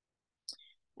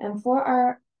 And for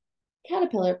our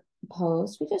caterpillar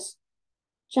pose, we just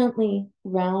gently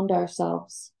round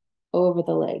ourselves over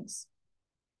the legs.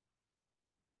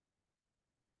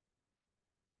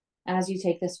 As you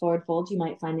take this forward fold, you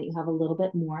might find that you have a little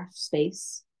bit more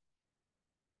space.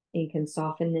 And you can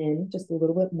soften in just a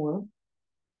little bit more.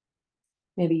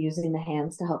 Maybe using the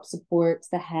hands to help support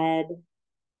the head.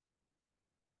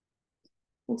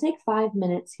 We'll take 5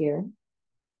 minutes here.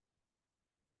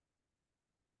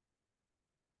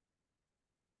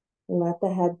 Let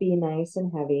the head be nice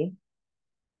and heavy.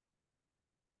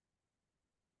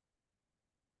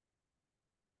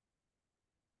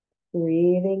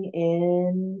 Breathing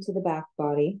into the back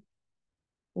body.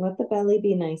 Let the belly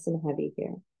be nice and heavy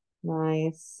here.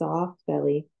 Nice, soft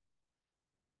belly.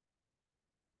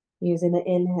 Using the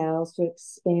inhales to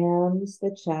expand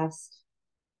the chest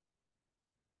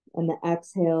and the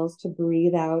exhales to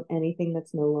breathe out anything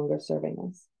that's no longer serving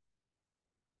us.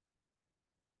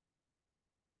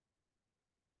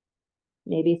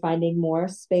 Maybe finding more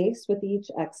space with each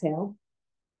exhale.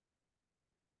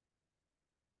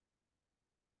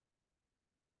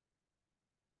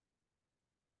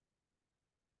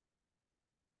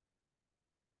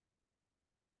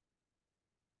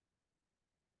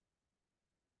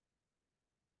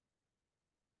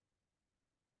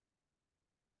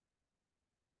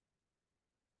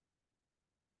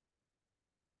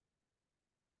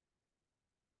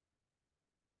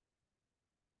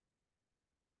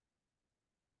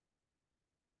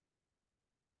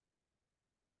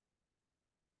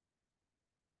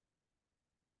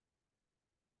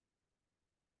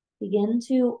 Begin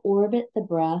to orbit the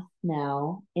breath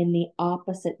now in the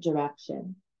opposite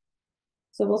direction.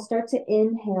 So we'll start to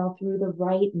inhale through the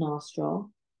right nostril,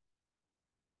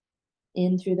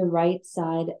 in through the right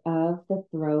side of the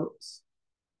throat,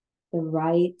 the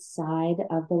right side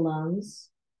of the lungs,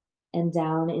 and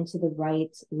down into the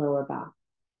right lower back.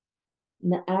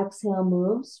 And the exhale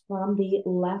moves from the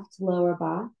left lower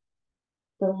back,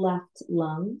 the left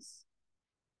lungs,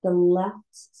 the left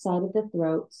side of the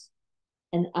throat,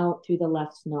 and out through the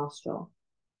left nostril.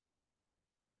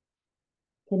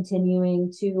 Continuing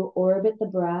to orbit the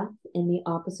breath in the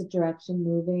opposite direction,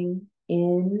 moving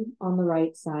in on the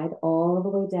right side, all the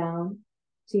way down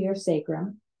to your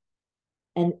sacrum,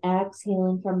 and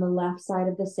exhaling from the left side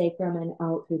of the sacrum and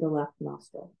out through the left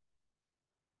nostril.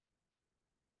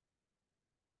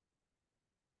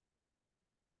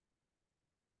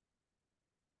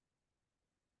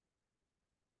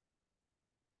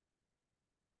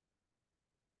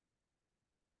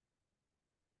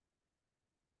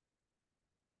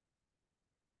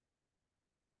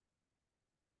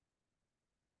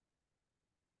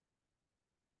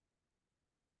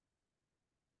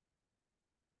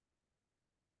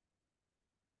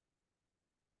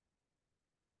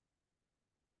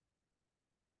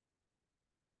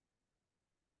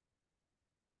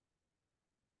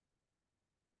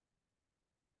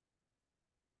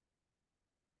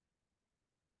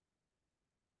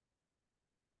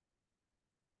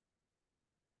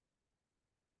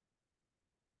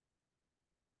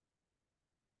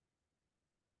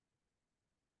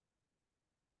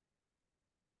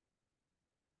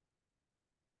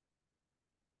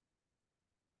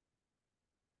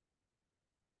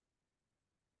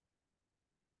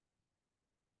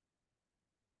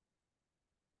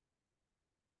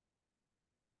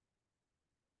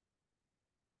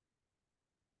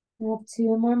 We have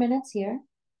 2 more minutes here.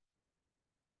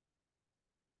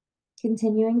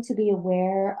 Continuing to be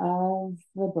aware of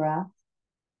the breath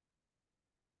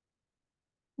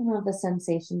and of the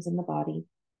sensations in the body.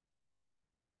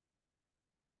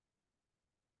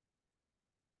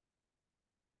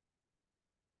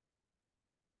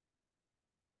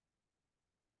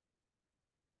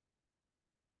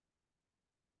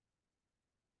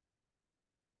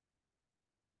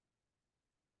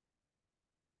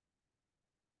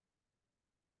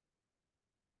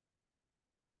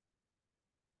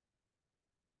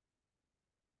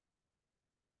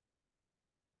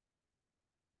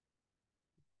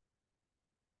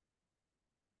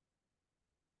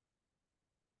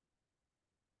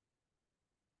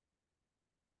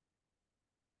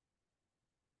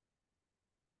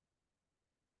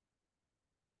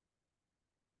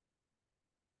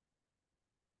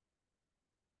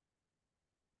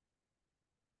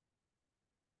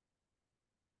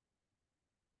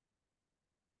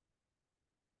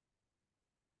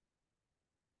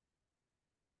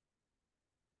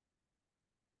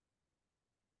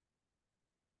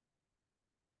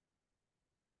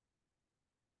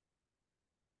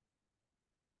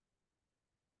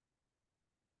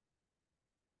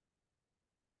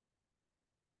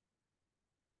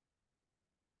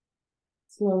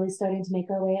 Slowly starting to make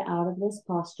our way out of this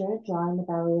posture, drawing the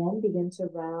belly in, begin to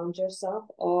round yourself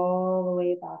all the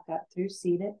way back up through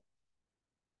seated.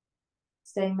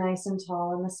 Staying nice and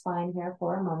tall in the spine here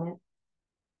for a moment.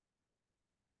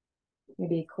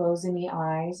 Maybe closing the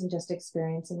eyes and just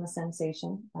experiencing the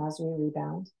sensation as we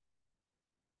rebound.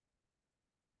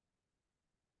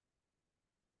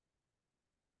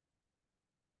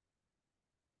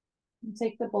 And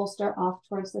take the bolster off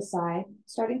towards the side,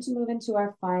 starting to move into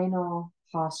our final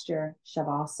posture,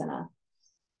 Shavasana.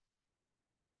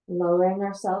 Lowering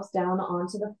ourselves down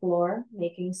onto the floor,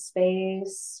 making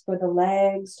space for the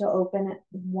legs to open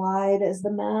wide as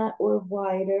the mat or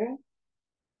wider.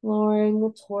 Lowering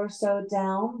the torso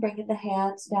down, bringing the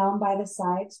hands down by the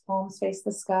sides, palms face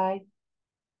the sky.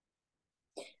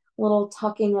 Little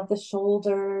tucking of the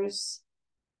shoulders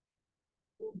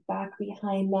back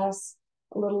behind us,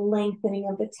 a little lengthening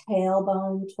of the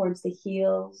tailbone towards the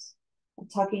heels, a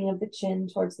tucking of the chin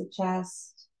towards the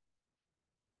chest.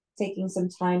 Taking some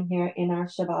time here in our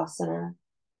Shavasana,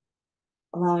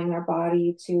 allowing our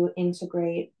body to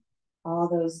integrate all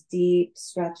those deep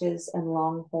stretches and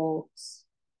long holds.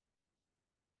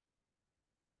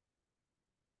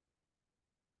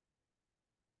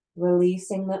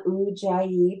 Releasing the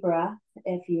Ujjayi breath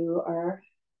if you are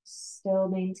still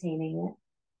maintaining it.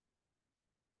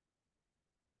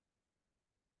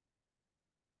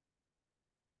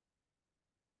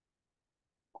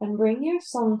 And bring your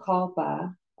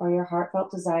Sankalpa or your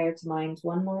heartfelt desire to mind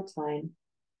one more time.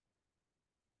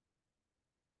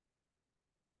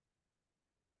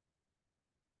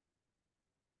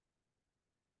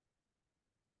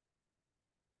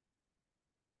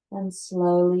 And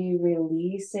slowly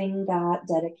releasing that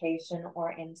dedication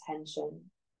or intention.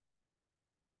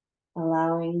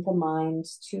 Allowing the mind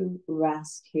to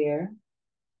rest here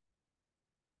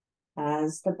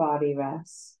as the body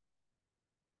rests.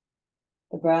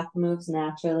 The breath moves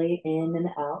naturally in and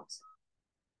out.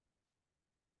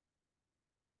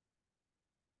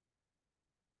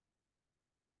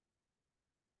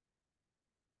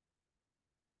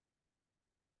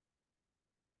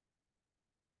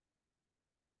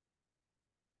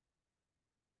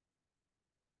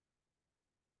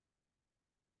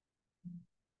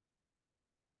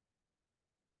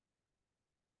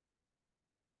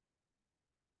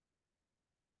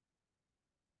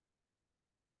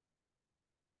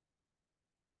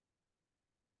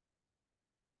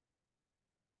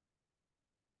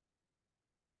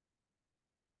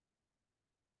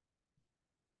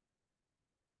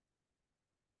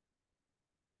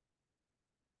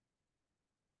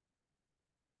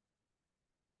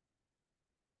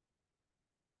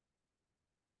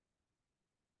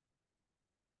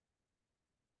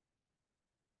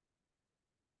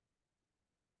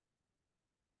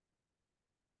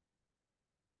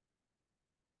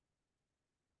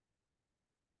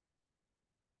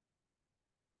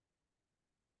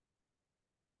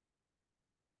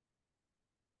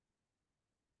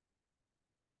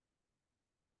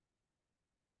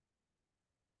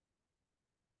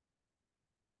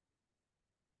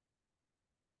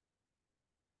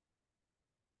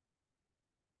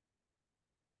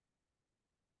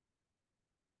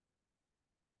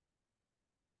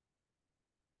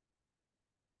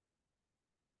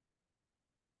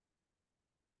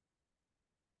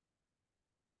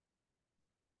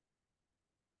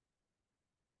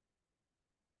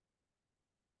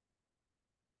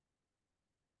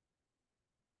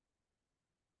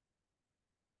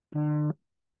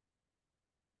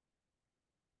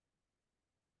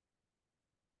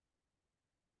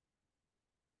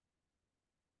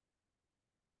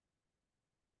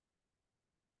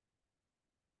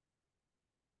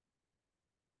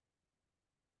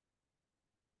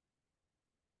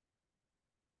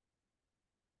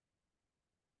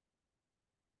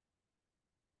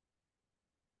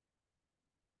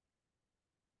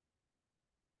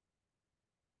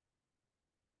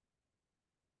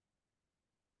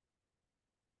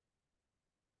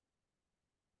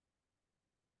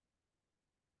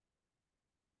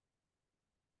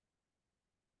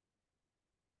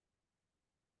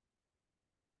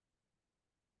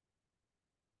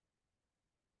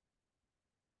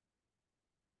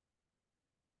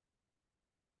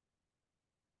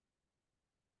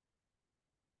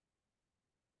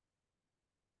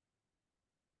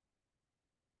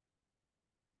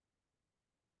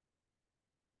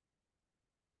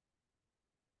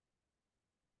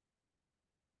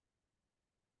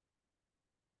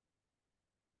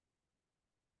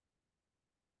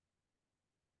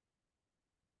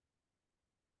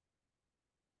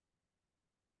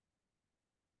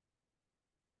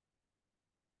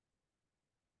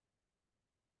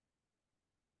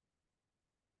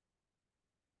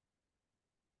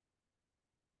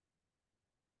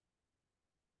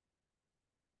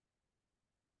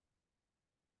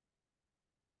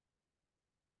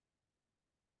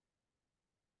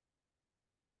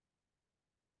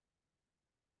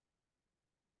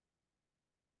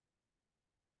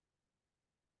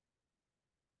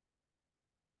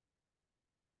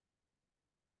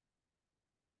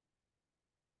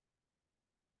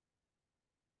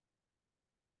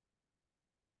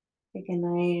 Take a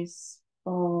nice,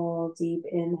 full, deep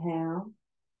inhale.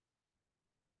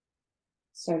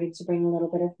 Starting to bring a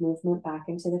little bit of movement back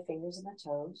into the fingers and the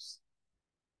toes.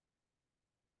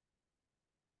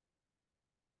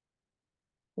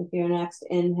 With your next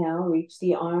inhale, reach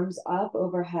the arms up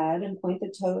overhead and point the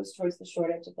toes towards the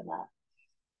short edge of the mat.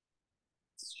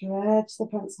 Stretch the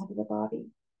front side of the body.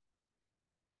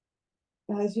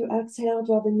 As you exhale,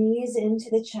 draw the knees into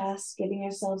the chest, giving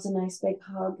yourselves a nice big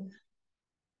hug.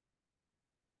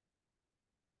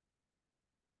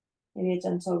 Maybe a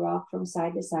gentle rock from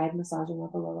side to side, massaging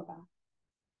up the lower back.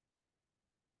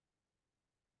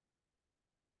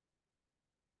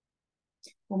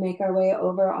 We'll make our way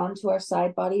over onto our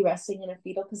side body, resting in a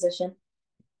fetal position.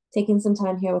 Taking some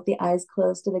time here with the eyes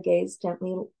closed to the gaze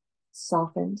gently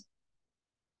softened.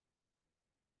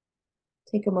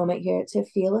 Take a moment here to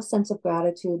feel a sense of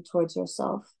gratitude towards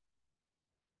yourself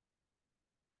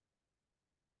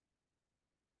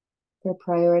for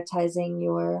prioritizing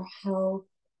your health,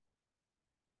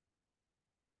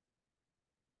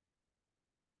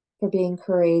 for being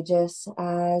courageous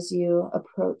as you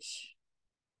approach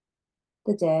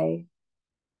the day.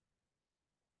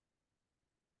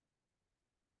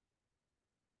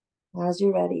 As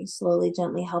you're ready, slowly,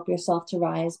 gently help yourself to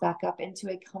rise back up into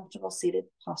a comfortable seated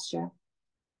posture.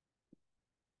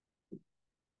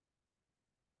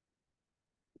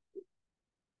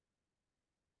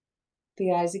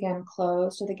 The eyes again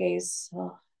closed to the gaze,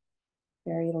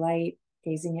 very light,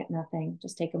 gazing at nothing.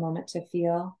 Just take a moment to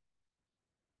feel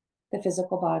the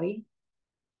physical body,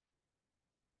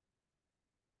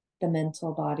 the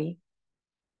mental body,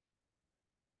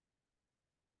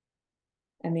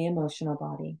 and the emotional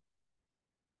body.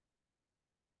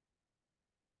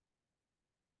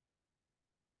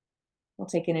 We'll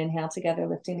take an inhale together,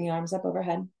 lifting the arms up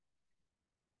overhead.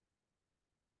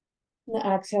 And the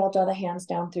exhale, draw the hands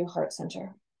down through heart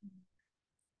center.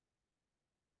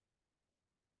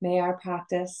 May our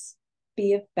practice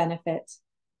be of benefit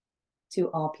to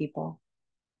all people.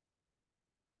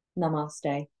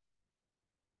 Namaste.